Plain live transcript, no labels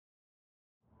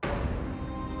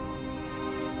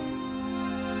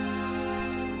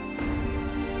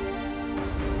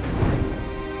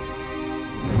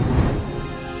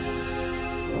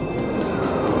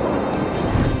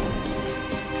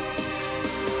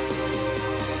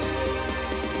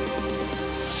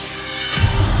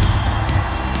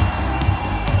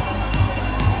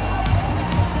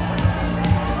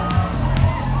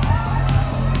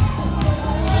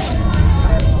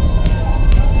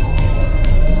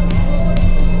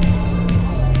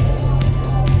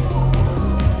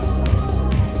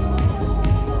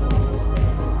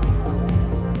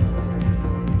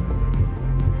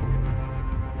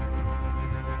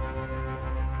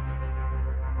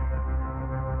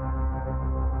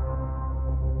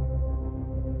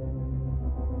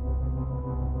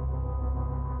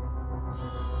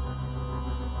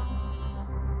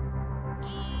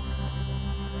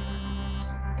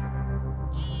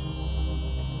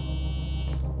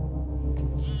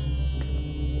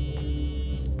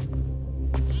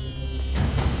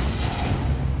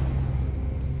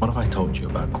What have I told you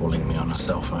about calling me on a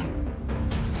cell phone?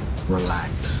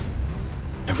 Relax.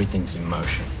 Everything's in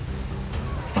motion.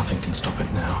 Nothing can stop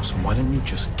it now, so why don't you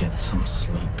just get some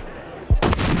sleep?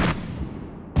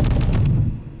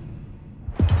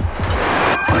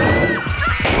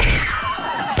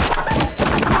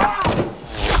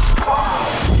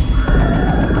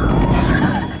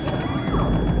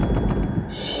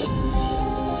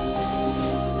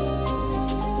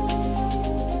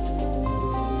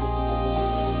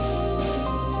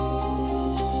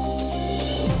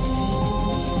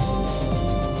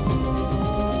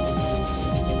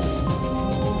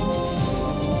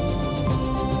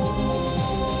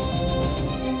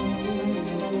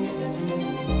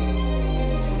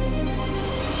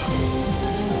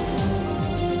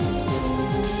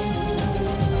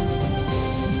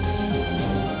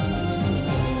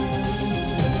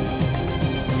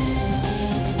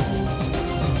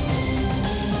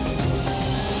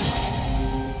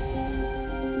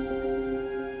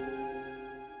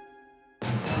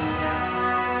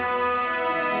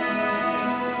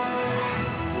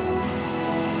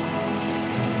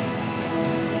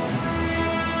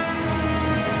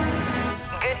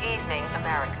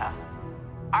 America.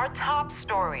 Our top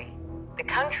story, the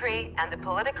country and the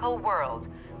political world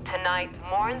tonight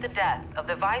mourn the death of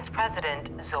the Vice President,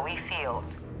 Zoe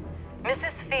Fields.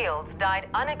 Mrs. Fields died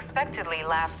unexpectedly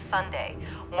last Sunday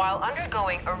while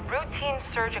undergoing a routine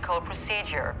surgical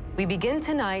procedure. We begin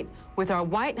tonight with our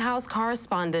White House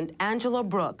correspondent, Angela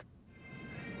Brooke.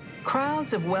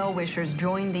 Crowds of well-wishers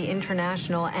joined the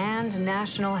international and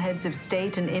national heads of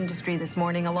state and industry this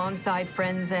morning alongside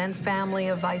friends and family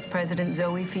of Vice President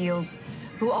Zoe Fields,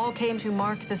 who all came to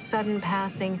mark the sudden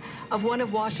passing of one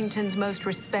of Washington's most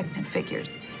respected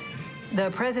figures.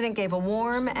 The president gave a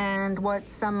warm and what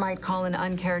some might call an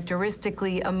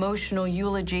uncharacteristically emotional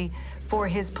eulogy for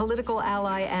his political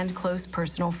ally and close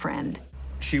personal friend.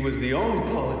 She was the only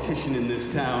politician in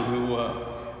this town who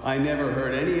I never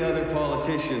heard any other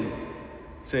politician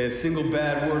say a single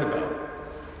bad word about.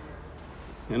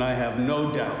 And I have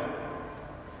no doubt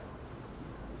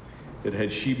that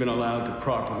had she been allowed to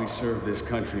properly serve this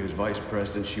country as vice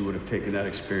president, she would have taken that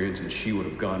experience and she would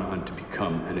have gone on to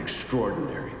become an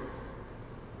extraordinary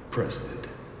president.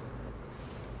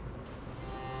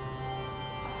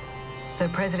 The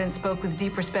president spoke with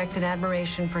deep respect and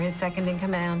admiration for his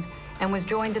second-in-command and was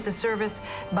joined at the service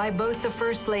by both the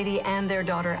First Lady and their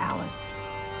daughter, Alice.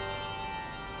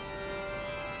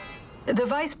 The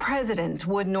Vice President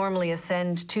would normally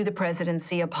ascend to the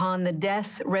presidency upon the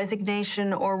death,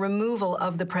 resignation, or removal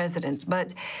of the president,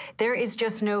 but there is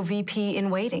just no VP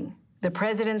in waiting. The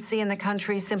presidency and the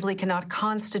country simply cannot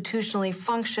constitutionally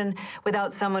function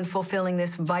without someone fulfilling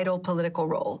this vital political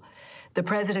role. The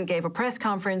president gave a press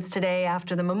conference today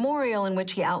after the memorial in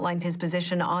which he outlined his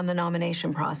position on the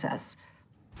nomination process.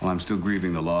 Well, I'm still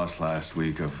grieving the loss last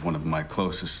week of one of my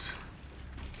closest,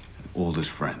 oldest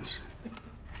friends.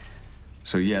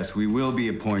 So yes, we will be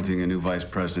appointing a new vice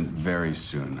president very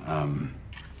soon.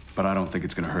 But I don't think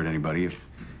it's going to hurt anybody if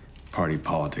party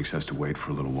politics has to wait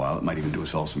for a little while. It might even do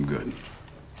us all some good.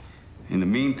 In the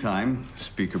meantime,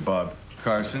 Speaker Bob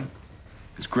Carson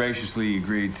has graciously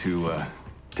agreed to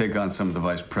take on some of the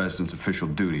vice president's official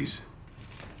duties.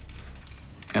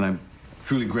 And I'm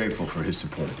truly grateful for his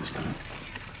support at this time.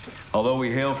 Although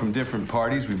we hail from different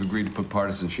parties, we've agreed to put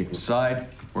partisanship aside,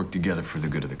 work together for the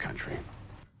good of the country.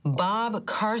 Bob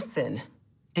Carson.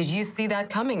 Did you see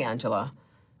that coming, Angela?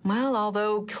 Well,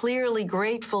 although clearly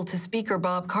grateful to Speaker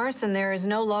Bob Carson, there is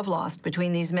no love lost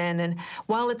between these men. And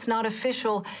while it's not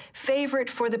official, favorite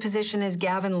for the position is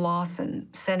Gavin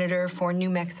Lawson, senator for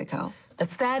New Mexico. A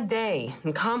sad day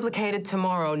and complicated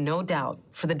tomorrow, no doubt,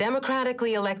 for the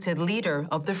democratically elected leader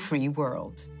of the free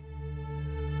world.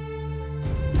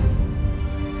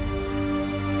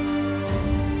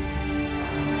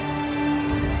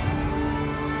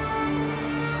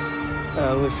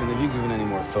 Listen, have you given any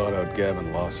more thought out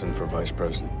Gavin Lawson for vice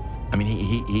president? I mean,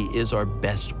 he is our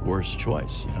best worst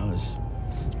choice. You know, his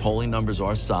polling numbers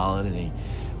are solid, and he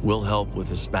will help with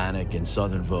Hispanic and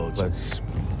Southern votes. Let's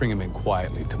bring him in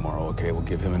quietly tomorrow, okay? We'll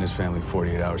give him and his family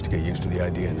 48 hours to get used to the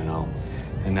idea, and then I'll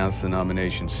announce the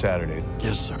nomination Saturday.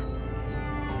 Yes, sir.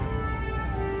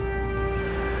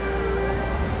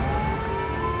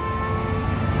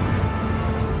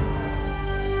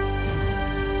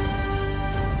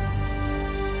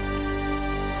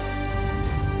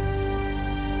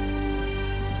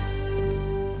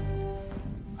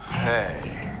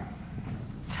 Hey.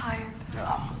 Tired.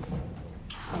 Oh.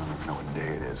 I don't even know what day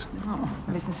it is. Oh,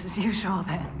 business as usual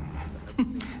then.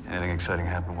 Anything exciting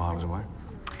happened while I was away?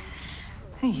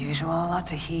 The usual,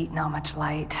 lots of heat, not much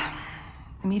light.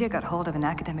 The media got hold of an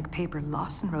academic paper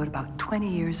Lawson wrote about 20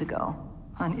 years ago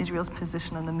on Israel's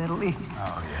position on the Middle East.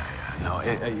 Oh, yeah. No,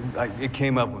 it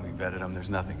came up when we vetted them. There's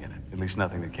nothing in it. At least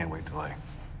nothing that can't wait till I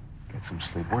get some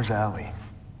sleep. Where's Allie?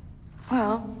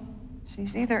 Well,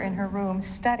 she's either in her room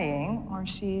studying or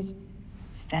she's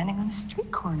standing on the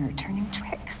street corner turning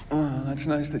tricks. Oh, that's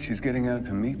nice that she's getting out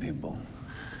to meet people.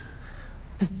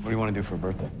 What do you want to do for her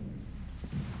birthday?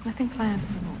 Nothing planned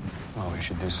for the moment. Well, we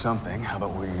should do something. How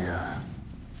about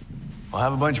we'll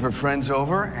have a bunch of her friends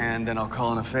over, and then I'll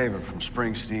call in a favor from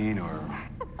Springsteen or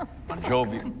Bon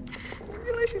Jovi. You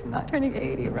realize she's not turning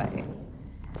 80, right?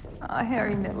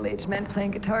 Hairy middle-aged men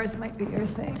playing guitars might be your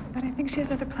thing, but I think she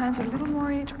has other plans that are a little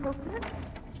more age-appropriate.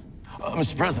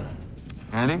 Mr. President.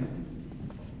 Andy?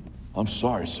 I'm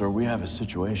sorry, sir. We have a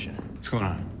situation. What's going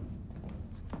on?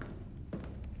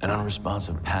 An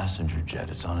unresponsive passenger jet.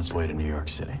 It's on its way to New York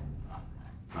City.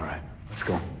 All right, let's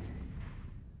go.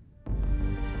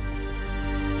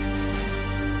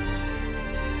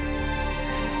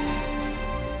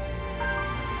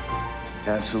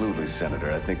 Absolutely,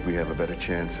 Senator. I think we have a better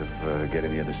chance of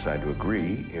getting the other side to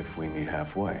agree if we meet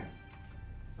halfway.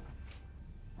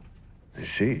 I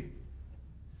see.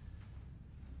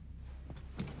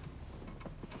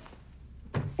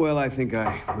 Well, I think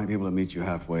I might be able to meet you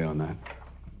halfway on that.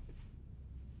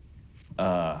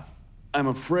 I'm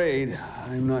afraid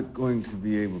I'm not going to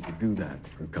be able to do that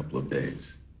for a couple of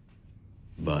days.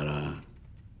 But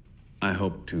I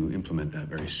hope to implement that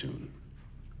very soon.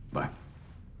 Bye.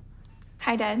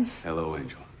 Hi, Dad. Hello,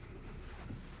 Angel.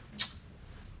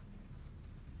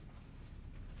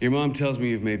 Your mom tells me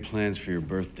you've made plans for your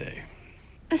birthday.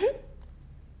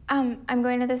 I'm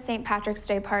going to the St. Patrick's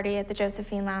Day party at the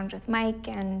Josephine Lounge with Mike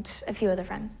and a few other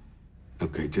friends.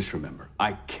 Okay, just remember,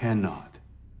 I cannot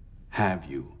have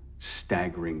you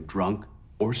staggering drunk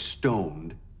or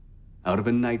stoned out of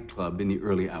a nightclub in the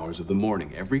early hours of the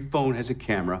morning. Every phone has a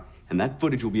camera, and that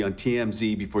footage will be on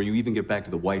TMZ before you even get back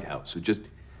to the White House. So just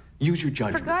use your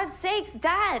judgment. For God's sakes,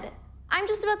 Dad! I'm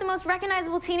just about the most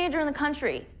recognizable teenager in the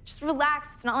country. Just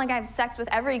relax. It's not like I have sex with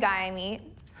every guy I meet.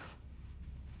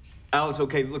 Alice,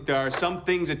 okay, look, there are some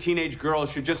things a teenage girl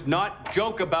should just not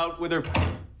joke about with her...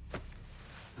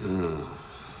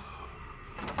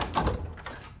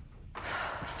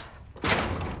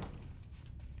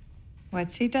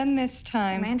 What's he done this The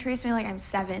time? man treats me like I'm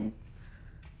 7.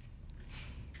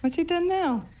 What's he done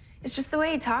now? It's just the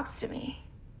way he talks to me.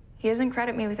 He doesn't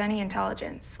credit me with any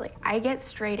intelligence. Like, I get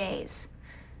straight A's.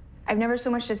 I've never so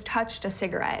much as touched a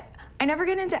cigarette. I never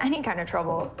get into any kind of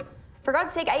trouble. For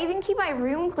God's sake, I even keep my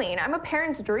room clean. I'm a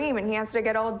parent's dream, and he has to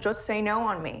get all just say no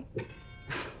on me.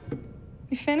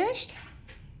 You finished?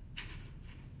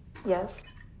 Yes.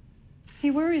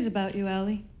 He worries about you,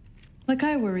 Allie. Like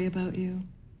I worry about you.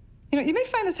 You know, you may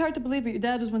find this hard to believe, but your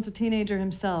dad was once a teenager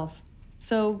himself.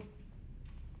 So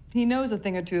he knows a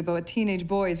thing or two about what teenage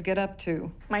boys get up to.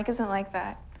 Mike isn't like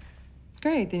that.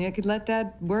 Great, then you could let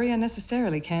Dad worry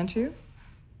unnecessarily, can't you?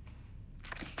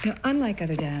 You know, unlike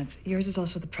other dads, yours is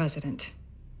also the president.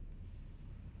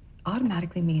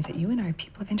 Automatically means that you and I are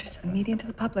people of interest in the media and to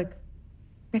the public.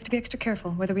 We have to be extra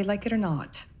careful, whether we like it or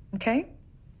not, okay?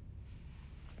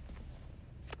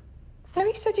 No,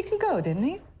 he said you can go, didn't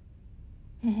he?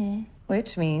 Mm-hmm.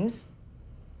 Which means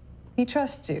he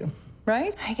trusts you,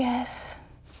 right? I guess.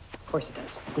 Of course he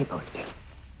does. We both do.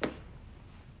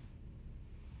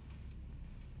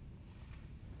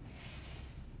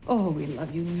 Oh, we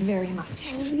love you very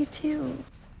much. I love you too.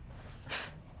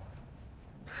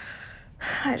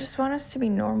 I just want us to be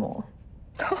normal.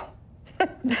 Oh,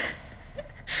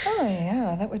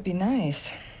 yeah, that would be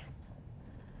nice.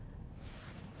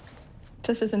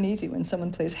 Just isn't easy when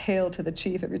someone plays Hail to the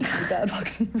Chief every time your dad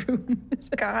walks in the room.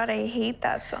 God, I hate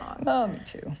that song. Oh, me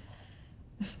too.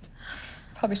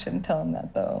 Probably shouldn't tell him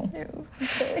that, though. Ew.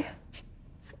 Okay.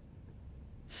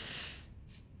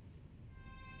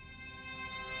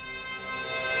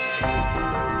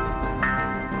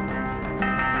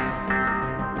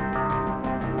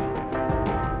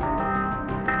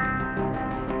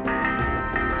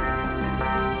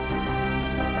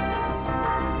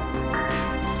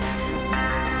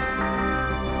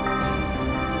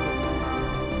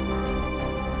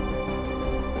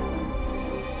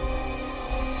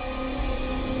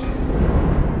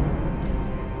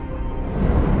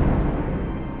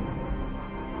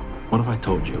 What have I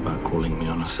told you about calling me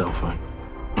on a cell phone?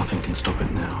 Nothing can stop it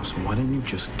now, so why don't you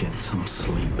just get some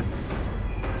sleep?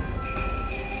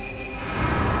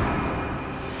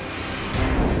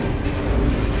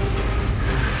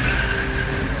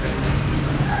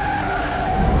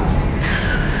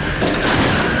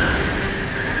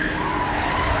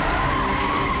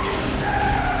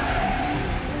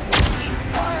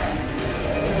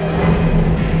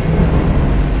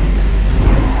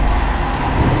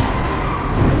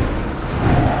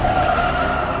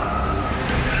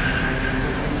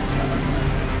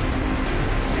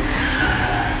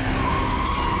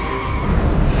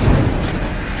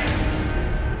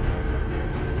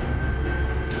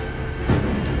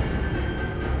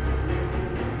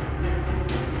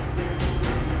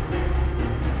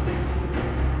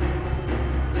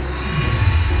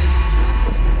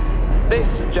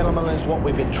 gentlemen, is what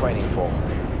we've been training for.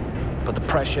 But the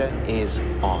pressure is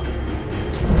on.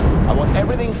 I want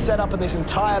everything set up in this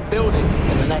entire building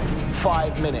in the next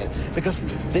 5 minutes, because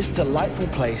this delightful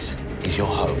place is your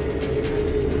home.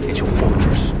 It's your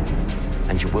fortress,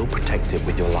 and you will protect it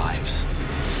with your lives.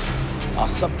 Our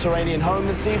subterranean home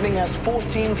this evening has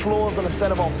 14 floors and a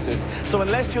set of offices, so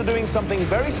unless you're doing something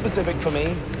very specific for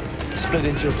me, split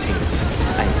into your teams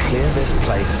and clear this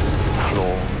place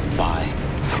floor by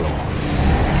floor.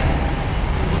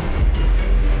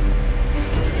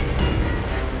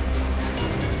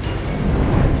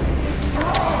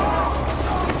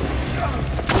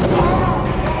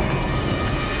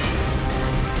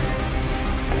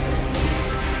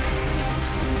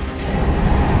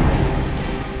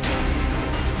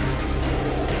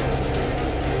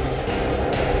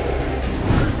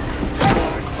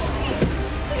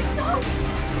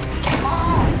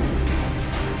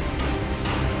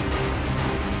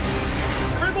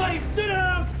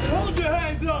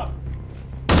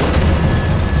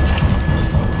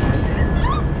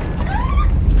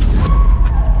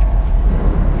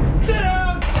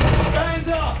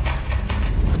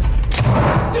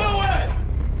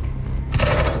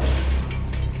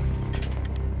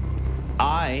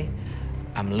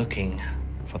 I'm looking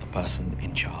for the person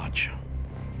in charge.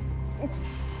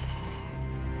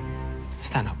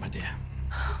 Stand up, my dear.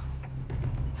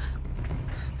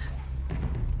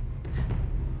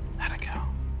 Let it go.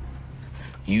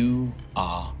 You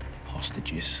are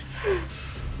hostages,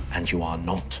 and you are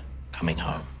not coming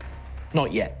home.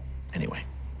 Not yet, anyway.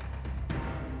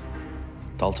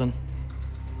 Dalton?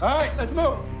 All right, let's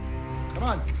move. Come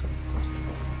on.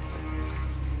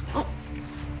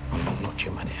 Not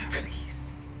you, my dear.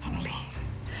 No.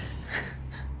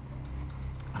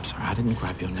 I'm sorry, I didn't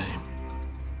grab your name.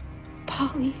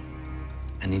 Polly.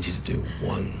 I need you to do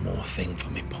one more thing for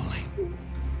me, Polly.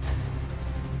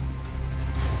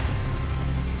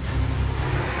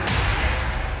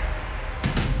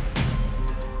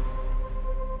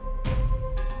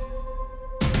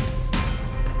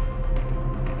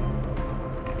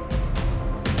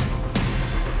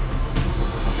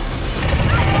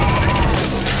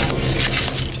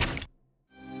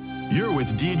 You're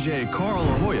with DJ Carl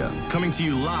La Jolla, coming to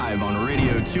you live on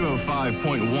Radio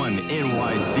 205.1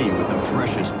 NYC with the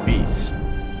freshest beats.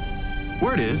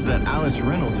 Word is that Alice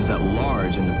Reynolds is at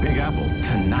large in the Big Apple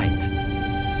tonight.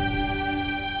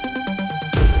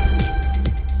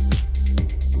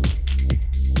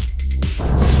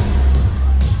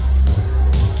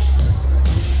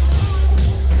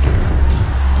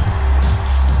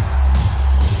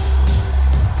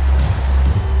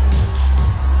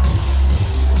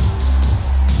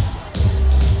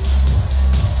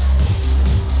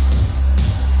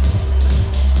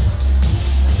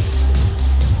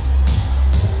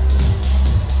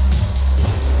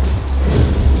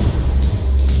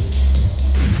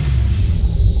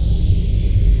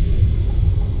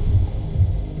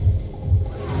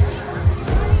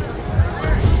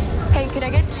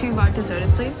 Vodka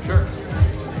sodas, please. Sure.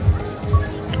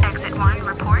 Exit 1,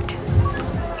 report.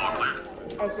 All clear.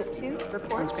 Exit 2,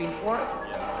 report. On screen 4. All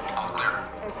clear.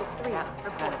 Exit 3,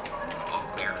 report. All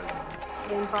clear.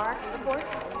 Main bar, report.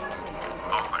 All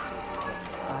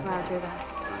clear. Roger that.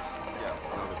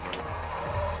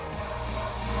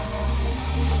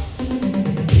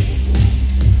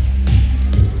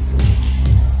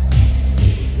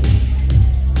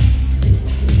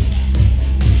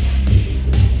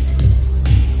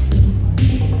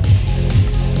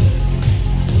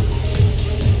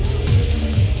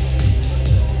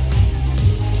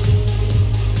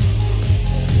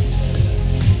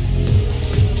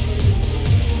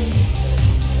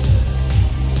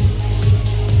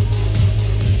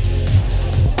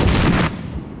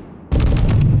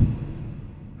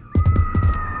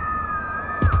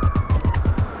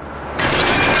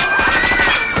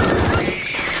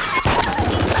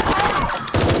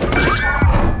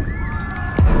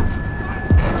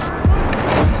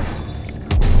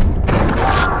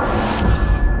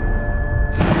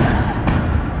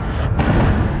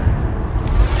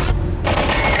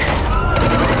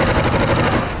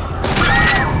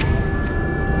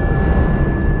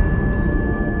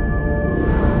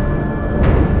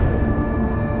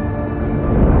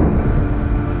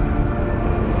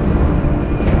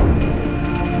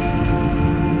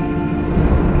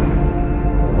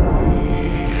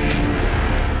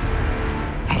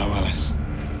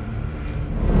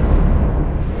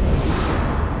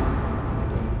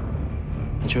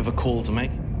 Do you have a call to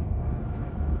make?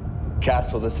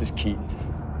 Castle, this is Keaton.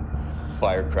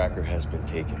 Firecracker has been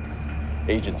taken.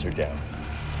 Agents are down.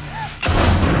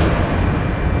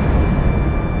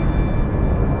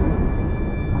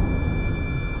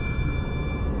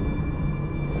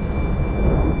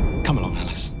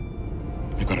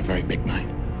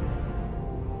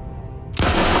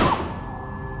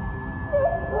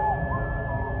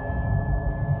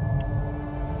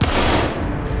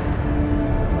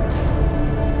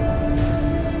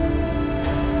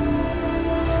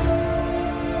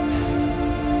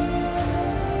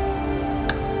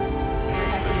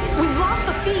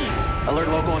 Alert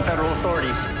local and federal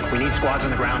authorities. We need squads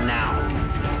on the ground now.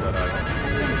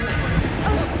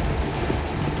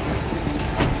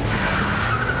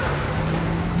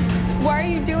 Why are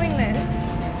you doing this?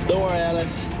 Don't worry,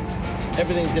 Alice.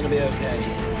 Everything's gonna be okay.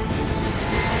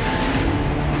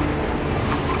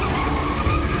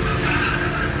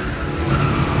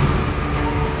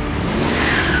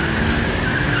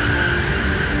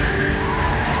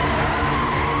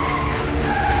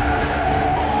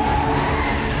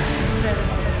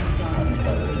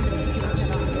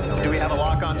 Do we have a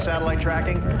lock on satellite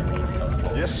tracking?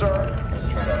 Yes, sir.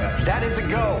 That is a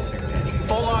go.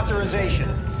 Full authorization.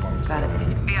 Got it.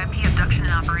 VIP abduction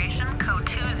in operation, code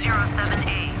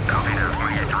 207A. Copy that,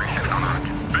 2836 on route.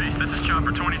 Base, this is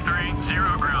Chopper 23,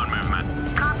 zero ground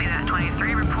movement. Copy that,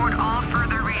 23. Report all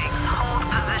further readings. Hold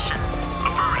position.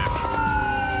 Affirmative.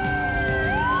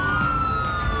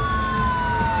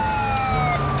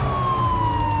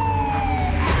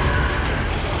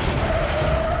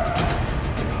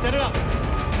 Set it up.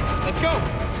 Let's go.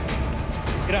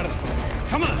 Get out of the car.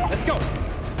 Come on, let's go.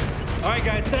 All right,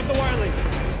 guys, set up the wire link.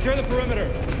 Secure the perimeter.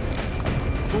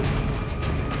 Move.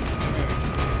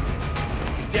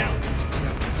 Down.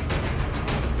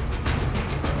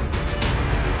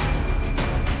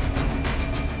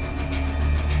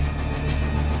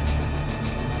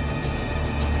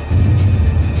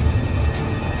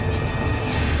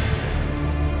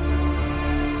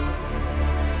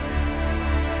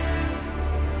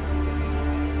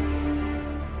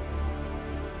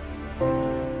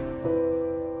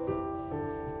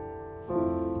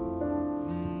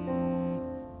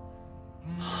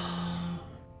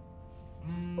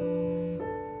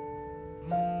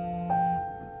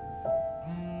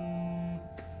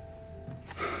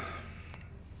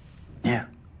 Yeah.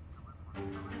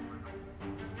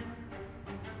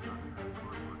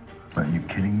 Are you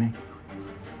kidding me?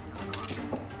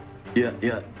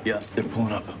 Yeah. They're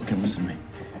pulling up. Okay, listen to me.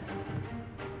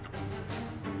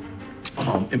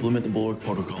 Implement the Bulwark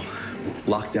Protocol.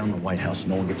 Lock down the White House.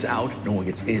 No one gets out, no one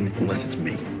gets in unless it's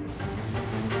me.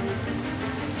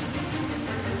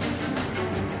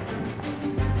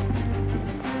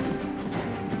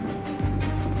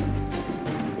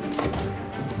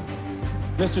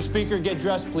 Mr. Speaker, get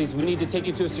dressed, please. We need to take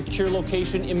you to a secure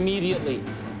location immediately.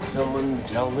 Someone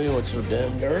tell me what's so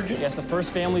damn urgent? Yes, the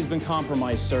first family's been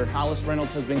compromised, sir. Alice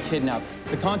Reynolds has been kidnapped.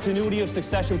 The continuity of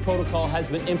succession protocol has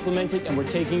been implemented, and we're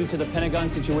taking you to the Pentagon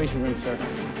Situation Room, sir.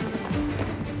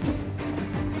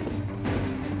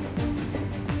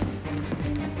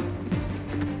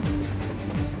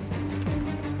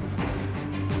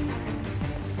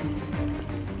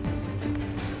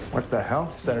 What the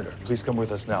hell? Senator, please come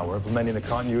with us now. We're implementing the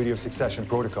continuity of succession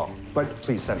protocol. But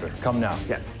please, Senator, come now.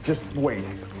 Yeah, just wait.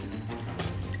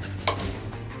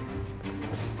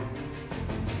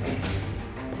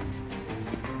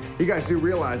 You guys do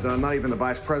realize that I'm not even the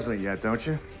vice president yet, don't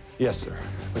you? Yes, sir.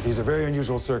 But these are very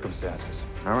unusual circumstances.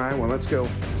 All right, well, let's go.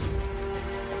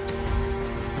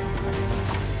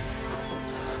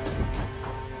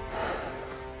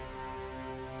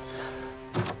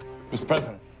 Mr.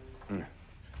 President.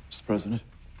 Mr. President.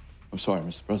 I'm sorry,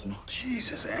 Mr. President.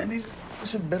 Jesus, Andy,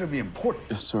 this had better be important.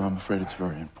 Yes, sir, I'm afraid it's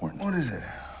very important. What is it?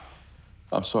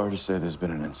 I'm sorry to say there's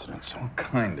been an incident, sir. What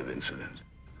kind of incident?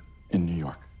 In New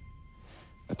York.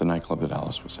 At the nightclub that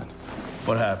Alice was in.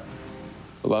 What happened?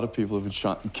 A lot of people have been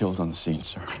shot and killed on the scene,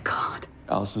 sir. Oh my God.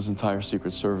 Alice's entire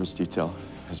Secret Service detail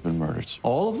has been murdered, sir.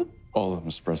 All of them? All of them,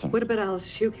 Mr. President. What about Alice?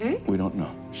 Is she okay? We don't know.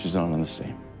 She's not on the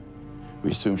scene.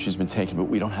 We assume she's been taken, but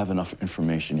we don't have enough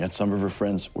information yet. Some of her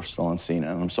friends were still on scene,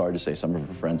 and I'm sorry to say some of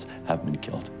her friends have been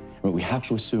killed. But we have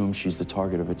to assume she's the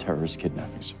target of a terrorist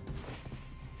kidnapping, sir.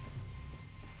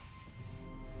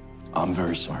 I'm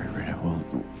very sorry, Rita.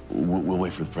 We'll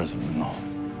wait for the president in the hall.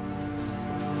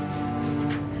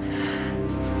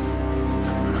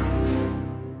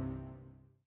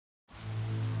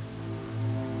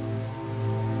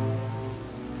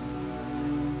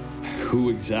 Who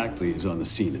exactly is on the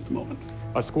scene at the moment?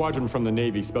 A squadron from the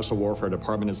Navy Special Warfare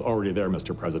Department is already there,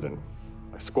 Mr. President.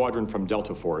 A squadron from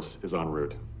Delta Force is en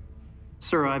route.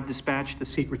 Sir, I've dispatched the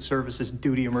Secret Service's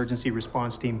duty emergency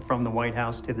response team from the White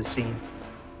House to the scene.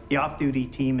 The off-duty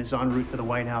team is en route to the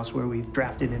White House, where we've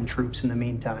drafted in troops in the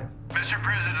meantime. Mr.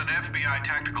 President, FBI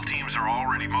tactical teams are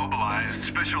already mobilized.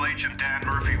 Special Agent Dan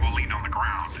Murphy will lead on the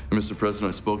ground. Mr.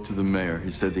 President, I spoke to the mayor. He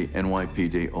said the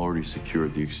NYPD already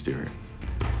secured the exterior.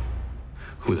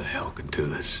 Who the hell could do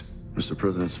this? Mr.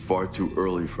 President, it's far too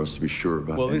early for us to be sure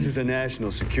about Well, this is a national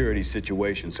security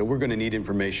situation, so we're going to need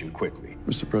information quickly.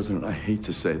 Mr. President, I hate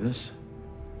to say this,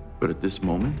 but at this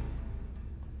moment,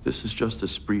 This is just a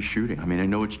spree shooting. I mean, I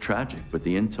know it's tragic, but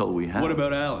the intel we have... What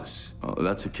about Alice? Oh,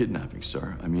 that's a kidnapping,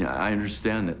 sir. I mean, I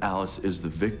understand that Alice is the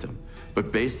victim,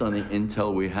 but based on the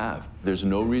intel we have, there's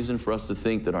no reason for us to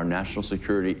think that our national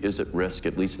security is at risk,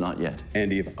 at least not yet.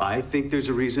 Andy, if I think there's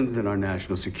a reason, then our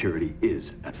national security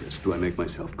is at risk. Do I make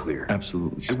myself clear?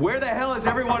 Absolutely. And where the hell is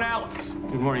everyone else?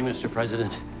 Good morning, Mr.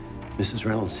 President. Mrs.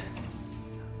 Reynolds.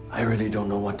 I really don't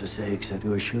know what to say except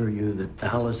to assure you that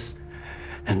Alice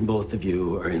and both of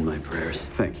you are in my prayers.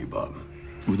 Thank you, Bob.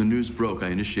 When the news broke, I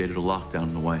initiated a lockdown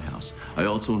in the White House. I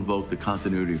also invoked the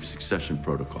continuity of succession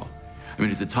protocol. I mean,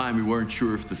 at the time, we weren't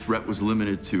sure if the threat was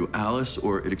limited to Alice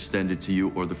or it extended to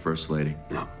you or the First Lady.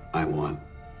 No, I want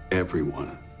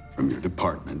everyone from your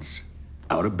departments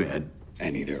out of bed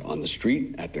and either on the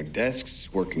street, at their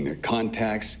desks, working their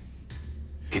contacts.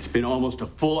 It's been almost a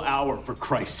full hour, for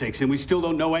Christ's sakes, and we still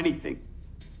don't know anything.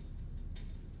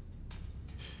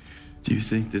 Do you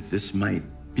think that this might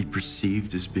be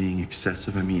perceived as being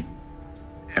excessive? I mean,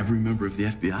 every member of the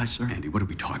FBI, sir? Andy, what are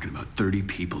we talking about? 30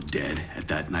 people dead at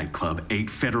that nightclub. 8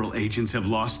 federal agents have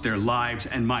lost their lives,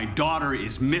 and my daughter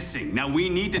is missing. Now, we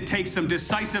need to take some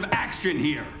decisive action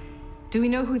here. Do we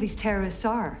know who these terrorists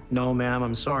are? No, ma'am,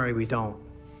 I'm sorry, we don't.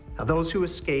 Now, those who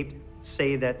escaped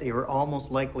say that they were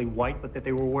almost likely white, but that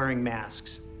they were wearing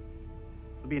masks.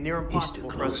 It'll be near impossible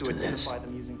for us to identify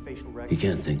them using facial recognition. He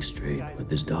can't think straight with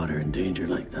his daughter in danger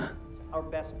like that. Our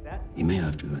best bet. He may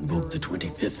have to invoke the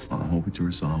 25th. I'm hoping to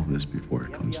resolve this before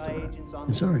it comes to that.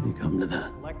 It's already come to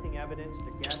that. Collecting evidence,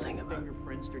 they're gathering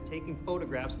fingerprints, they're taking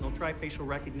photographs, and they'll try facial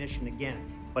recognition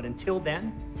again. But until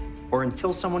then, or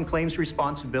until someone claims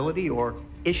responsibility or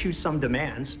issues some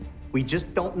demands, we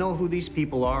just don't know who these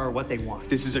people are or what they want.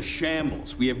 This is a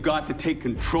shambles. We have got to take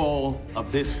control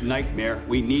of this nightmare.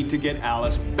 We need to get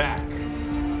Alice back.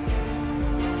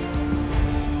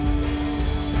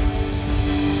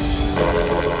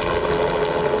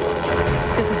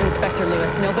 This is Inspector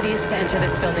Lewis. Nobody is to enter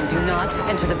this building. Do not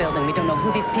enter the building. We don't know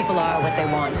who these people are or what they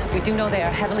want. We do know they are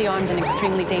heavily armed and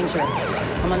extremely dangerous.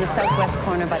 I'm on the southwest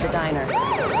corner by the diner.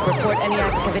 Report any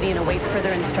activity and await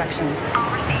further instructions.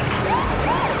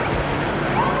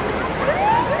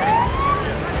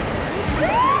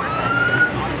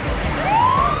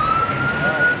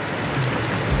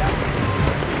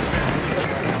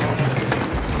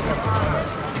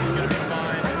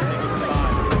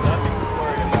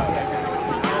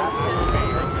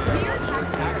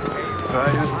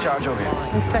 Who's in charge over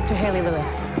here? Inspector Haley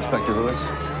Lewis. Inspector Lewis.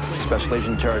 Special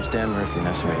Agent in Charge Dan Murphy.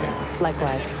 Nice to meet you.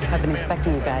 Likewise. I've been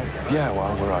expecting you guys. Yeah,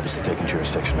 well, we're obviously taking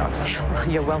jurisdiction on this. Well,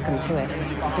 you're welcome to it.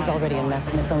 This is already a mess,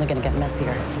 and it's only going to get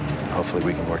messier. Hopefully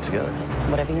we can work together.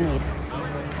 Whatever you need.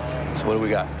 So what do we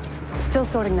got? Still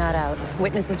sorting that out.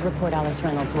 Witnesses report Alice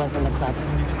Reynolds was in the club.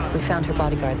 We found her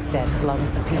bodyguards dead, along with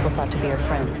some people thought to be her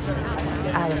friends.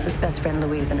 Alice's best friend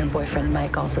Louise and her boyfriend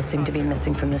Mike also seem to be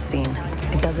missing from the scene.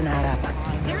 It doesn't add up.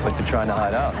 It's like they're trying to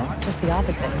hide out, huh? Just the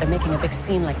opposite. They're making a big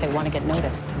scene like they want to get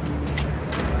noticed.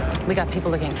 We got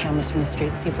people looking at cameras from the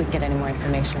street, see if we can get any more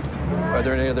information. Are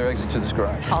there any other exits to this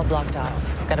garage? All blocked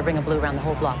off. Got to bring a blue around the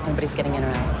whole block. Nobody's getting in or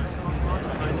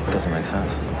out. Doesn't make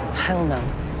sense. Hell no.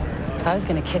 If I was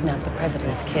going to kidnap the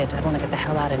president's kid, I'd want to get the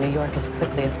hell out of New York as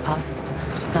quickly as possible,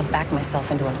 not back myself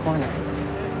into a corner.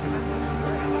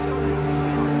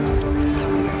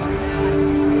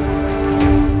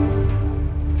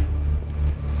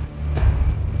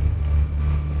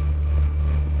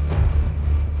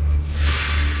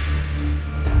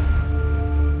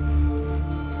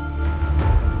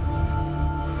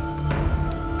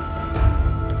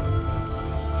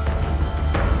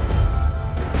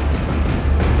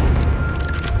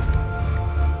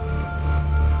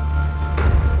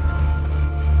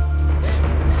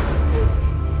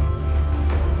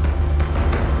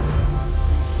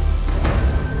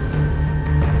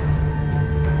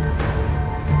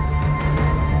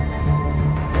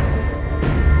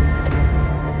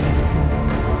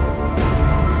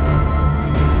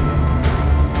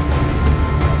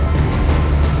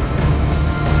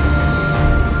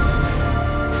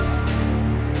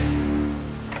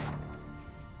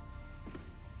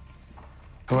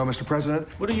 Hello, Mr. President.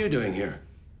 What are you doing here?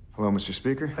 Hello, Mr.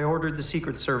 Speaker. I ordered the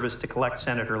Secret Service to collect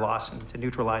Senator Lawson to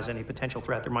neutralize any potential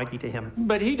threat there might be to him.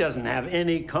 But he doesn't have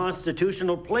any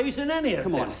constitutional place in any of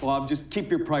Come on, this. Bob, just keep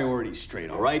your priorities straight,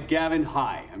 all right? Gavin,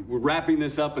 hi. We're wrapping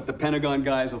this up, but the Pentagon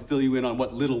guys will fill you in on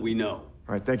what little we know. All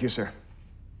right, thank you, sir.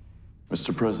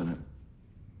 Mr. President,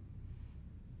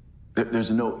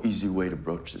 there's no easy way to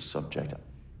broach this subject.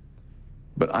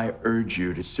 But I urge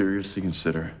you to seriously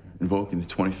consider invoking the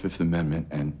 25th Amendment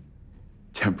and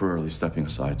temporarily stepping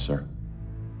aside, sir.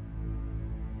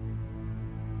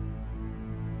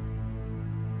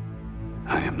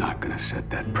 not gonna set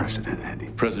that precedent, Andy.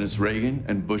 Presidents Reagan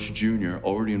and Bush Jr.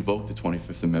 already invoked the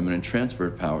 25th Amendment and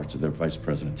transferred powers to their vice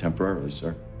president temporarily,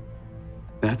 sir.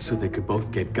 That's so they could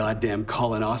both get goddamn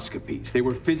colonoscopies. They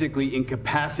were physically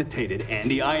incapacitated,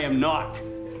 Andy. I am not.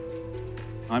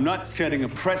 I'm not setting a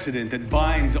precedent that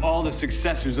binds all the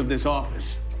successors of this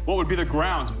office. What would be the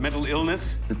grounds? Mental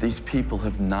illness? But these people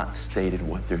have not stated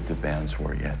what their demands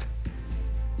were yet.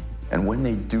 And when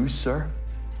they do, sir,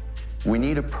 we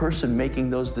need a person making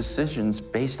those decisions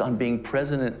based on being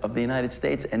president of the United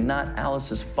States and not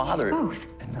Alice's father. He's both.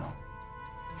 And no.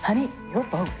 Honey, you're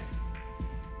both.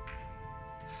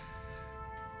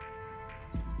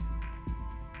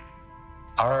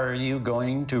 Are you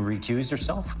going to recuse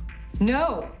yourself?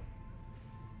 No.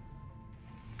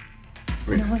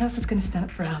 Rita. No one else is going to stand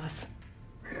up for Alice.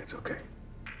 Rita, it's okay.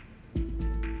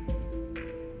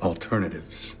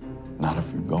 Alternatives. Not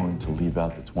if you're going to leave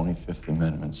out the 25th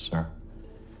Amendment, sir.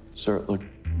 Sir, look,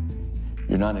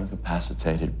 you're not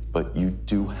incapacitated, but you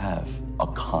do have a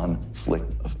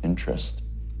conflict of interest.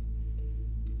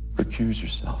 Recuse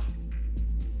yourself.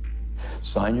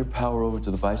 Sign your power over to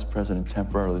the vice president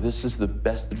temporarily. This is the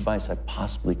best advice I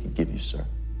possibly could give you, sir.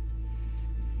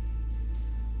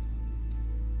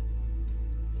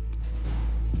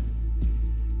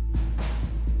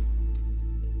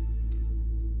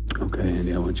 Okay,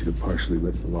 Andy, I want you to partially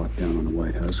lift the lockdown on the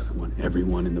White House. I want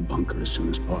everyone in the bunker as soon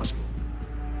as possible.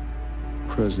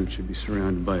 The president should be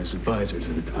surrounded by his advisors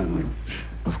at a time like this.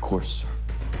 Of course, sir.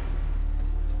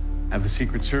 Have the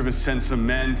Secret Service send some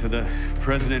men to the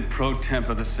president pro temp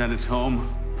of the Senate's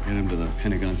home. Get him to the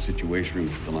Pentagon Situation Room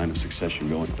with the line of succession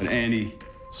going. But Andy...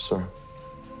 Sir?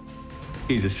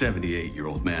 He's a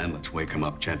 78-year-old man. Let's wake him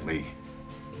up gently.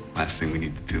 Last thing we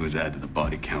need to do is add to the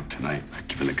body count tonight by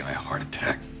giving the guy a heart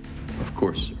attack. Of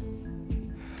course, sir.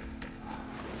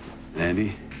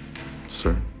 Andy?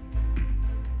 Sir?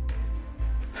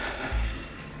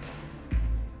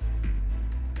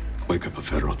 Wake up a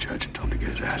federal judge and tell him to get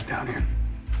his ass down here.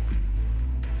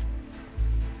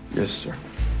 Yes, sir.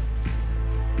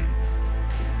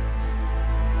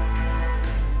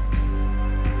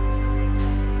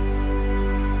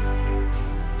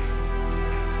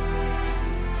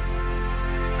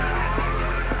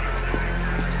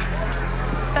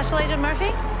 Special Agent Murphy?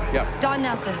 Yeah. Don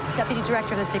Nelson, Deputy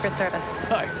Director of the Secret Service.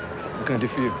 Hi. What can I do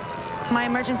for you? My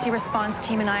emergency response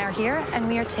team and I are here, and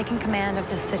we are taking command of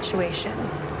this situation.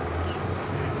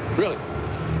 Really?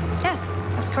 Yes,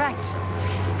 that's correct.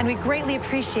 And we greatly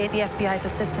appreciate the FBI's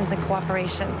assistance and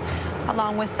cooperation,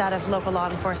 along with that of local law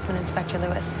enforcement Inspector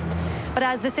Lewis. But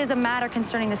as this is a matter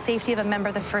concerning the safety of a member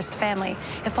of the First Family,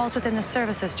 it falls within the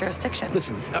service's jurisdiction.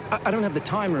 Listen, I don't have the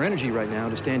time or energy right now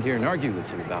to stand here and argue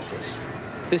with you about this.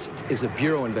 This is a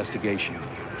Bureau investigation.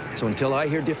 So until I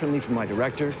hear differently from my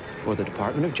director or the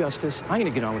Department of Justice, I'm gonna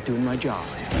get on with doing my job.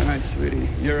 All right, sweetie.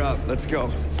 You're up. Let's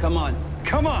go. Come on.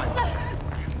 Come on!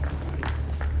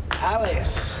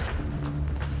 Alice,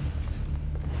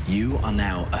 you are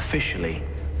now officially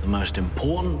the most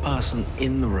important person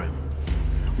in the room.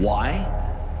 Why?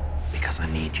 Because I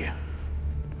need you.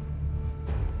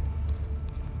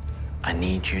 I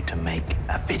need you to make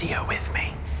a video with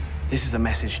me. This is a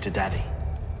message to Daddy.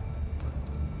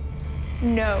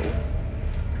 No.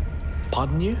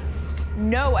 Pardon you?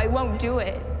 No, I won't do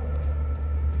it.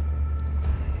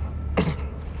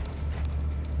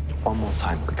 One more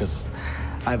time, because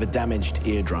I have a damaged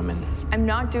eardrum and... I'm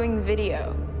not doing the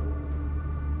video.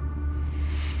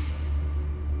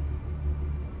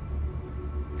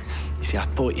 You see, I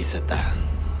thought you said that,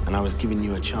 and I was giving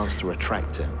you a chance to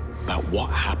retract it about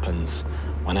what happens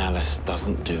when Alice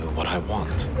doesn't do what I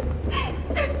want.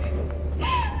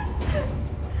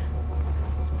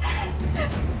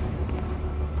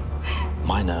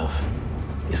 My nerve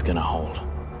is gonna hold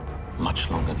much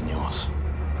longer than yours.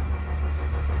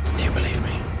 Do you believe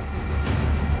me?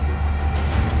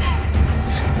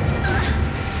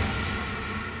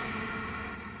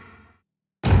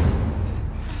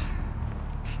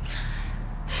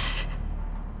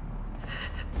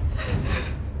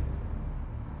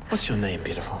 What's your name,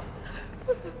 beautiful?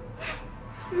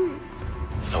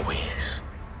 Louise.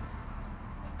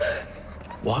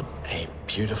 What a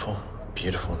beautiful,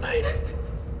 beautiful name.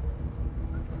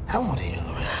 How old are you,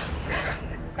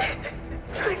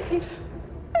 Louise?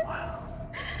 Wow.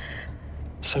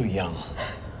 So young.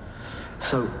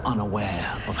 So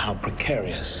unaware of how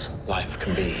precarious life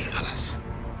can be, Alice.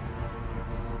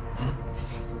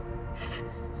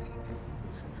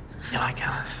 You like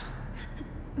Alice?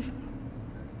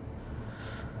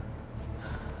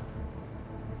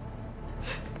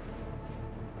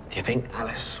 Do you think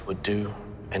Alice would do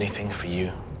anything for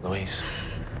you, Louise?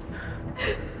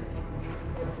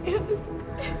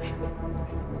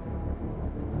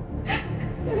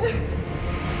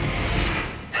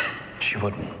 She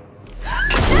wouldn't.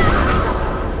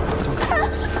 It's okay.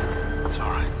 It's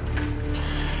all right.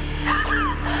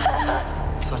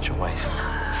 Such a waste.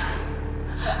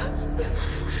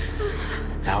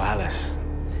 Now, Alice,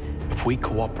 if we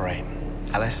cooperate...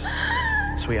 Alice,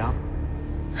 sweetheart.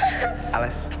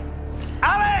 Alice.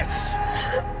 Alice!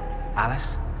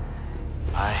 Alice?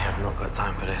 I have not got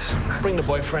time for this. Bring the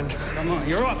boyfriend. Come on,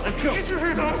 you're up. Let's go. Get your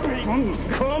hands off me.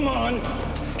 Come on.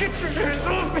 Get your hands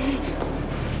off me.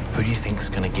 Who do you think's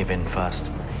gonna give in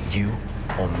first? You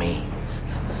or me?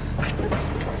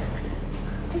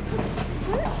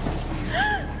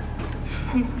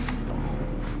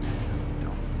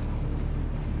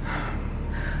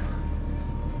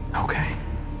 Okay.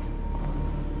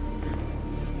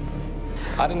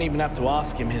 I didn't even have to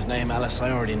ask him his name, Alice.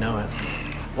 I already know it.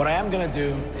 What I am gonna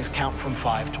do is count from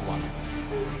 5 to 1.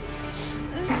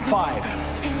 5.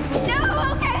 4.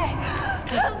 No, okay.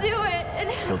 I'll do it.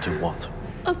 You'll do what?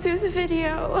 I'll do the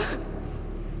video.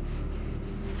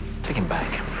 Take him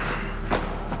back.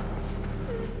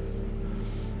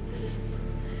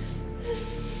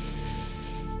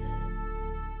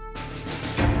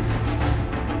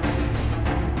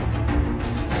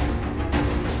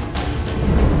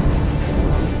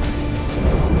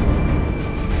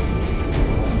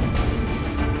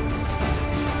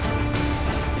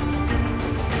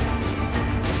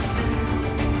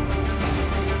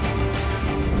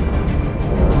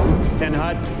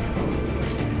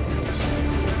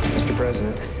 Mr.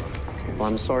 President, well,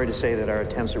 I'm sorry to say that our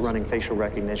attempts at running facial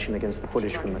recognition against the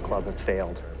footage from the club have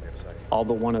failed. All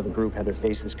but one of the group had their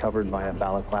faces covered by a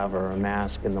balaclava or a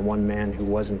mask, and the one man who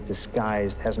wasn't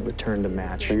disguised hasn't returned a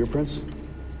match. Fingerprints?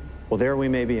 Well, there we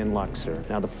may be in luck, sir.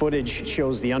 Now, the footage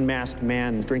shows the unmasked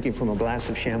man drinking from a glass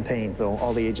of champagne, so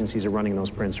all the agencies are running those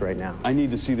prints right now. I need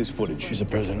to see this footage. Mr.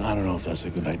 President, I don't know if that's a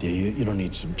good idea. You don't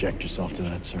need to subject yourself to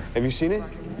that, sir. Have you seen it?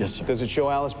 Yes, sir. Does it show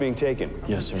Alice being taken?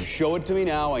 Yes, sir. Show it to me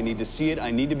now. I need to see it.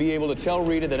 I need to be able to tell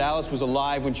Rita that Alice was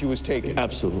alive when she was taken.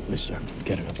 Absolutely, sir.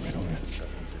 Get it up right over here.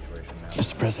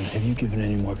 Mr. President, have you given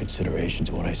any more consideration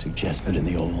to what I suggested in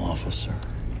the Oval Office, sir?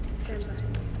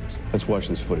 Let's watch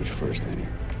this footage first, Annie.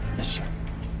 Yes, sir.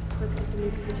 Let's get the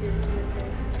new security in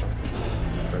place.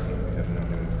 President, we have no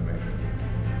new information.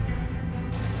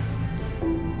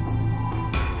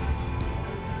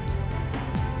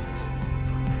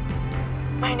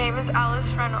 My name is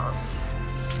Alice Reynolds.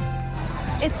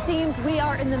 It seems we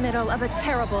are in the middle of a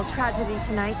terrible tragedy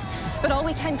tonight, but all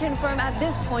we can confirm at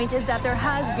this point is that there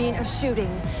has been a shooting,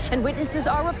 and witnesses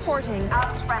are reporting.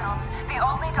 Alice Reynolds, the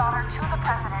only daughter to the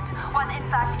president, was in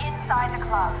fact inside the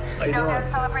club. No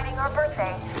doubt celebrating her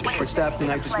birthday. For staff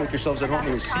tonight, just make yourselves at home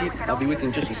in a seat. I'll be with you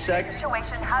in just a sec. The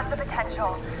situation has the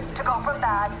potential to go from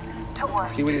bad to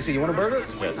worse. See what you see. You want a burger?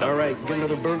 Yes. All right, get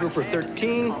another burger for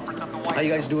 13. How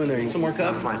you guys doing there? You need some more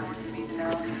coffee?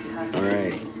 All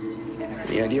right.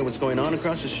 Any idea what's going on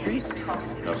across the street?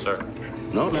 No, sir.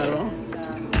 No, not at all.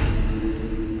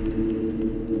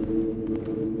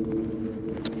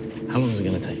 How long is it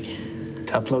gonna take?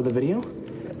 To upload the video?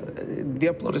 The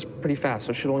upload is pretty fast,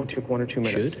 so it should only take 1 or 2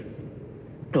 minutes.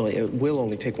 Should? No, it will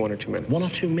only take 1 or 2 minutes. 1 or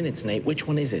 2 minutes, Nate. Which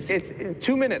one is it? It's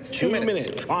 2 minutes. 2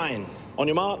 minutes. Fine. On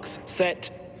your marks,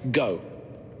 set, go.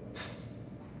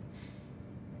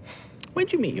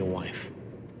 Where'd you meet your wife?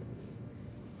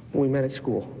 We met at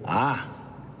school. Ah,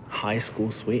 high school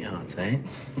sweethearts, eh?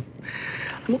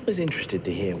 I'm always interested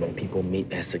to hear when people meet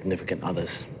their significant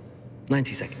others.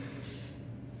 90 seconds.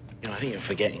 You know, I think you're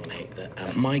forgetting, Nate,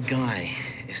 that my guy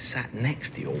is sat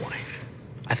next to your wife.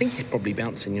 I think he's probably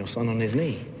bouncing your son on his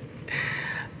knee.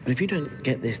 But if you don't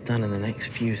get this done in the next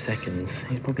few seconds,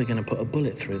 he's probably going to put a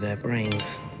bullet through their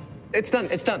brains. It's done,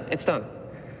 it's done, it's done.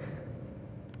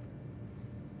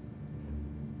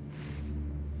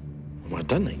 Well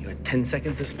done, Nate. You had 10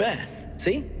 seconds to spare.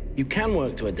 See? You can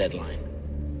work to a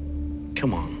deadline.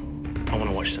 Come on. I want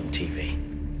to watch some TV.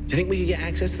 Do you think we could get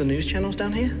access to the news channels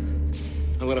down here?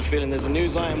 I've got a feeling there's a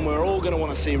news item we're all going to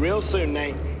want to see real soon,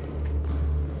 Nate.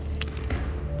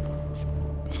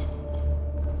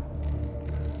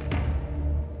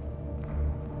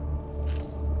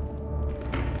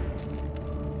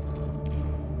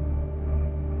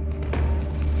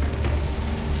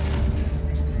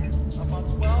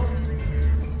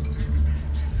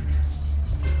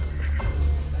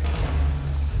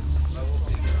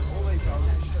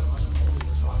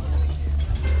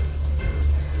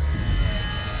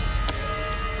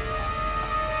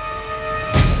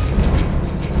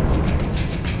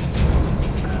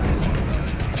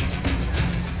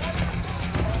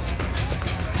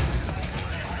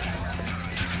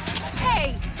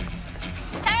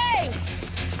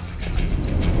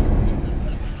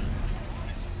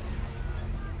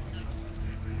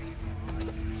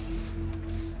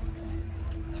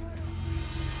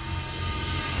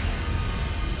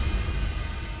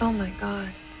 my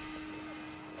God.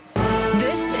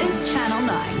 This is Channel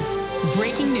 9.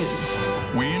 Breaking news.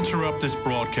 We interrupt this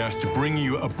broadcast to bring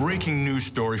you a breaking news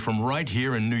story from right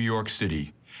here in New York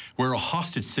City, where a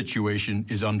hostage situation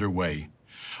is underway.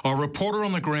 Our reporter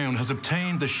on the ground has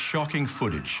obtained the shocking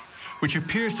footage, which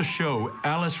appears to show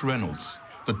Alice Reynolds,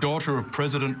 the daughter of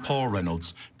President Paul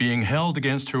Reynolds, being held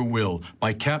against her will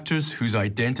by captors whose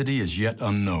identity is yet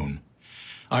unknown.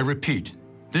 I repeat,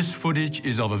 this footage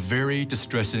is of a very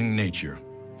distressing nature.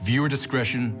 Viewer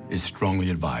discretion is strongly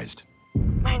advised.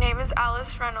 My name is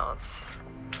Alice Reynolds.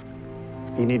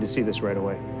 You need to see this right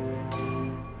away.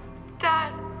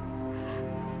 Dad,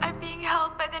 I'm being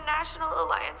held by the National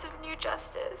Alliance of New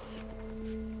Justice.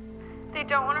 They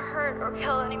don't want to hurt or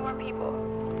kill any more people.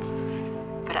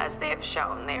 But as they have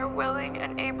shown, they are willing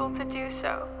and able to do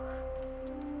so.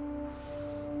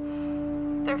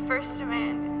 Their first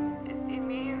demand is the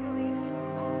immediate release.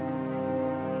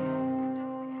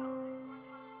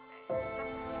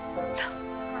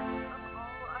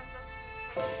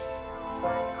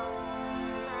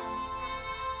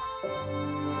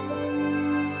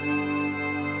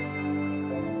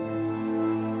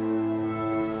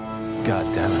 God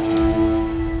damn it.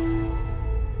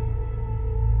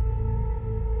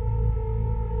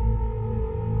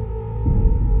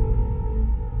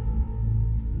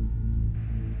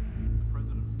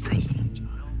 President,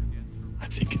 I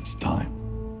think it's time.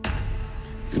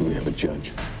 Do we have a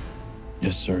judge?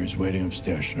 Yes, sir. He's waiting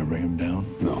upstairs. Should I bring him down?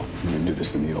 No. We're going to do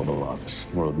this in the Oval Office.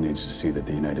 The world needs to see that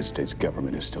the United States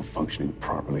government is still functioning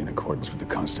properly in accordance with the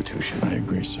Constitution. I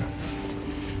agree, sir.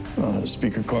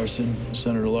 Speaker Carson,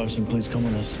 Senator Larson, please come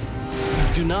with us.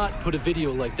 Do not put a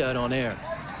video like that on air.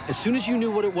 As soon as you knew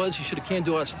what it was, you should have came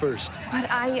to us first.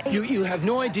 But You have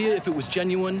no idea if it was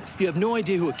genuine. You have no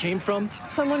idea who it came from.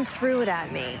 Someone threw it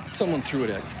at me. Someone threw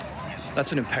it at you.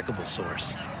 That's an impeccable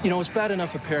source. You know, it's bad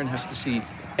enough a parent has to see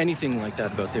anything like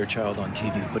that about their child on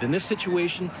TV, but in this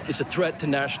situation, it's a threat to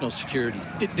national security.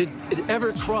 Did it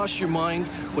ever cross your mind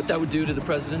what that would do to the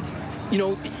president? You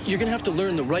know, you're gonna have to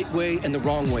learn the right way and the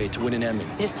wrong way to win an Emmy.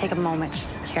 Just take a moment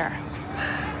here.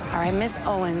 All right, Miss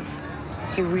Owens,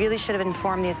 you really should have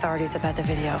informed the authorities about the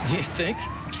video. You think?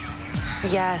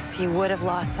 Yes, you would have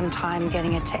lost some time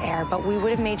getting it to air, but we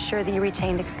would have made sure that you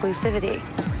retained exclusivity.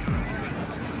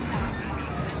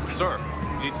 Sir,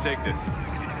 you need to take this.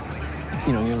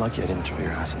 You know, you're lucky I didn't throw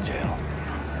your ass in jail.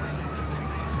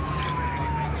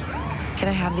 Can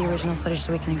I have the original footage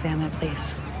so we can examine it, please?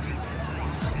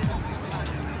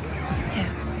 Yeah.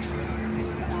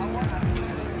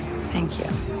 Thank you.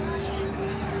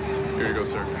 Here you go,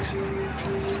 sir.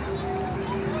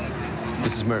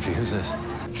 Mrs. Murphy, who's this?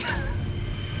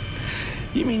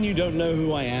 You mean you don't know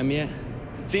who I am yet?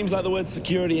 Seems like the words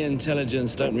security and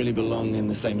intelligence don't really belong in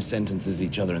the same sentence as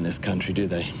each other in this country, do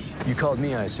they? You called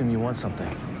me, I assume you want something.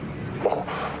 Well,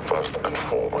 first and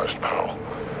foremost, pal,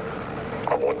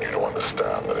 I want you to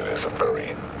understand that it is a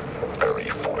very, very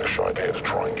foolish idea to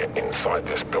try and get inside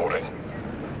this building.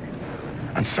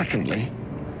 And secondly,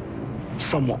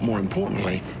 somewhat more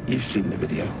importantly, you've seen the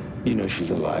video. You know she's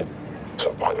alive.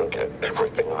 So if I don't get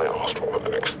everything I asked for in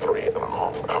the next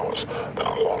 3.5 hours, then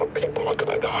a lot of people are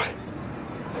gonna die,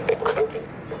 including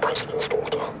the president's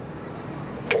daughter.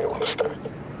 Do you understand?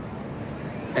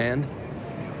 And?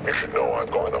 You should know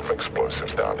I've got enough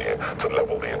explosives down here to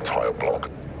level the entire block.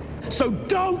 So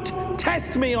don't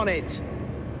test me on it!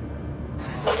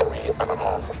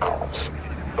 3.5 hours.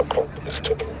 The clock is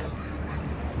ticking.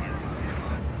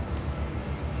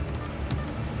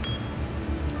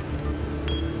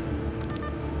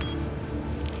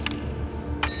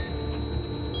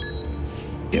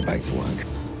 Get back to work.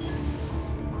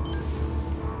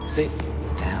 Sit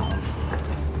down.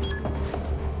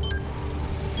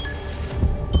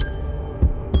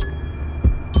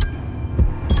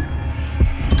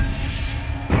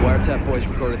 Wiretap boys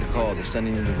recorded the call. They're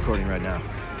sending in the recording right now.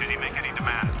 Did he make any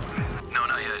demands? No,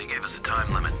 not yet. He gave us a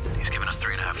time limit. He's given us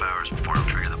 3.5 hours before he'll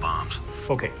trigger the bombs.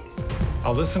 Okay,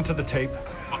 I'll listen to the tape.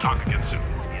 We'll talk again soon.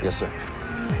 Yes, sir.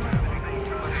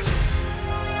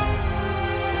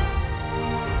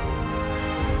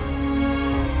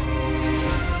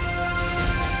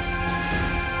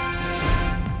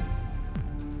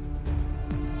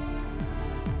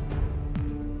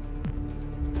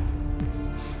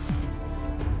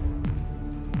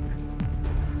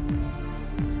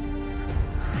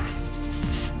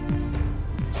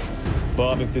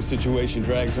 Bob, if this situation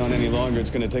drags on any longer, it's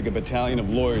going to take a battalion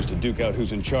of lawyers to duke out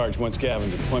who's in charge once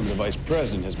Gavin's appointment of vice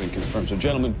president has been confirmed. So,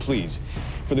 gentlemen, please,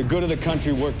 for the good of the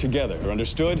country, work together.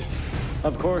 Understood?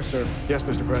 Of course, sir. Yes,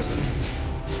 Mr. President.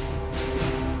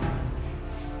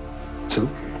 It's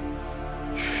okay.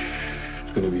 Shh.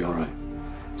 It's gonna be all right.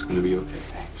 It's gonna be okay.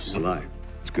 She's alive.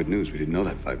 It's good news. We didn't know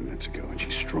that 5 minutes ago, and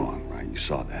she's strong, right? You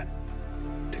saw that.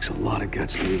 It takes a lot of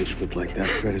guts to read a script like that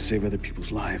and try to save other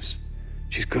people's lives.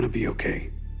 She's gonna be okay.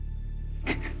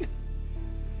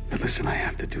 But listen, I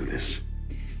have to do this.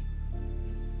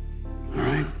 All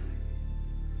right?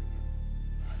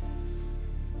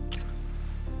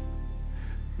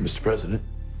 Mr. President,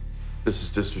 this is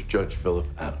District Judge Philip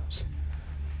Adams.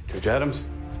 Judge Adams,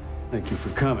 thank you for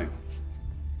coming.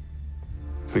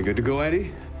 We good to go,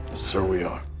 Eddie? Yes, sir, we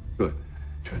are. Good.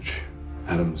 Judge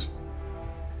Adams,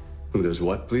 who does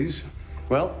what, please?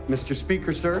 Well, Mr.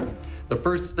 Speaker, sir, the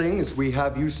first thing is we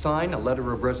have you sign a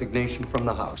letter of resignation from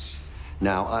the House.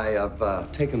 Now, I have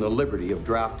taken the liberty of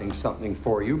drafting something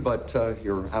for you, but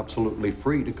you're absolutely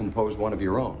free to compose one of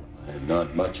your own. I'm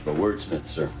not much of a wordsmith,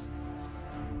 sir.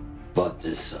 But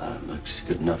this looks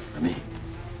good enough for me.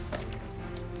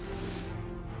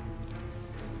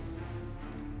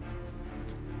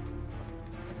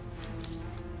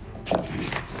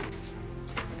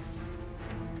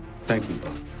 Thank you,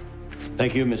 Bob.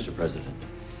 Thank you, Mr. President.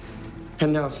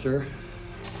 And now, sir,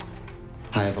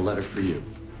 I have a letter for you.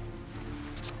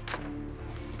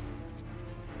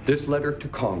 This letter to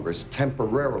Congress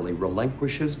temporarily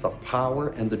relinquishes the power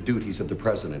and the duties of the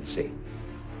presidency.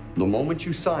 The moment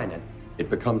you sign it, it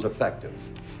becomes effective.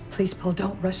 Please, Paul,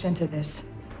 don't rush into this.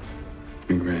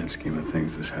 In the grand scheme of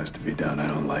things, this has to be done. I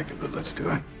don't like it, but let's do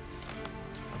it.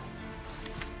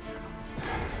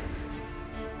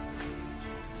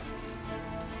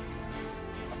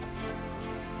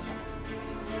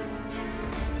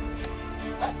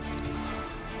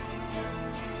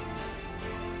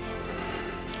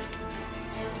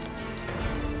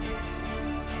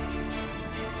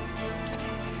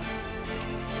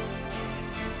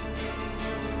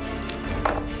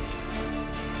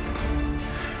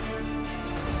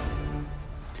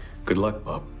 Good luck,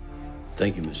 Bob.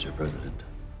 Thank you, Mr. President.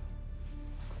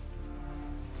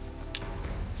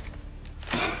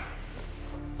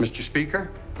 Mr.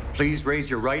 Speaker, please raise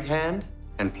your right hand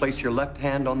and place your left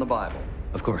hand on the Bible.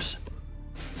 Of course.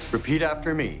 Repeat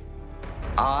after me.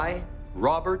 I,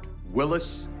 Robert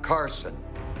Willis Carson,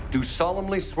 do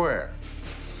solemnly swear.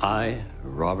 I,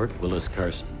 Robert Willis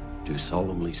Carson, do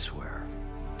solemnly swear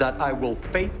that I will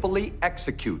faithfully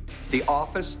execute the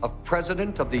office of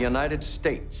President of the United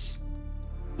States.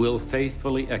 Will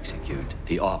faithfully execute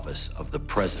the office of the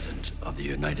President of the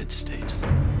United States.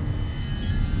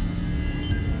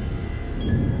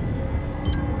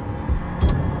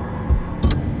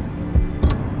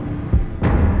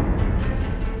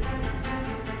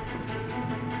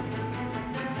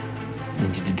 I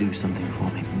need you to do something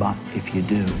for me, but if you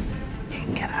do, you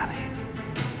can get out of here.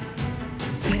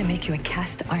 I'm going to make you a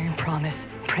cast iron promise,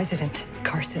 President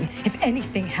Carson. If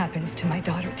anything happens to my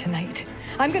daughter tonight,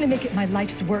 I'm going to make it my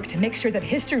life's work to make sure that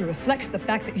history reflects the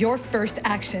fact that your first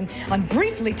action on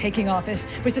briefly taking office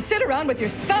was to sit around with your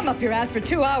thumb up your ass for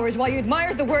 2 hours while you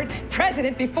admired the word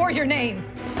president before your name.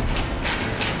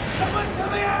 Someone's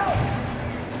coming out!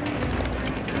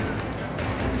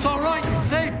 It's all right, you're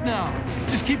safe now.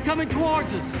 Just keep coming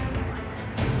towards us.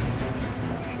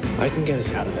 I can get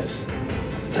us out of this.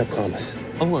 I promise.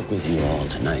 I'll work with you all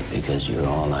tonight because you're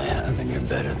all I have and you're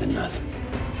better than nothing.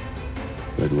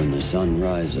 But when the sun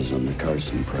rises on the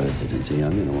Carson presidency,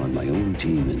 I'm going to want my own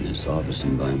team in this office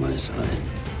and by my side.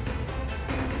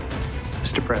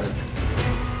 Mr. President.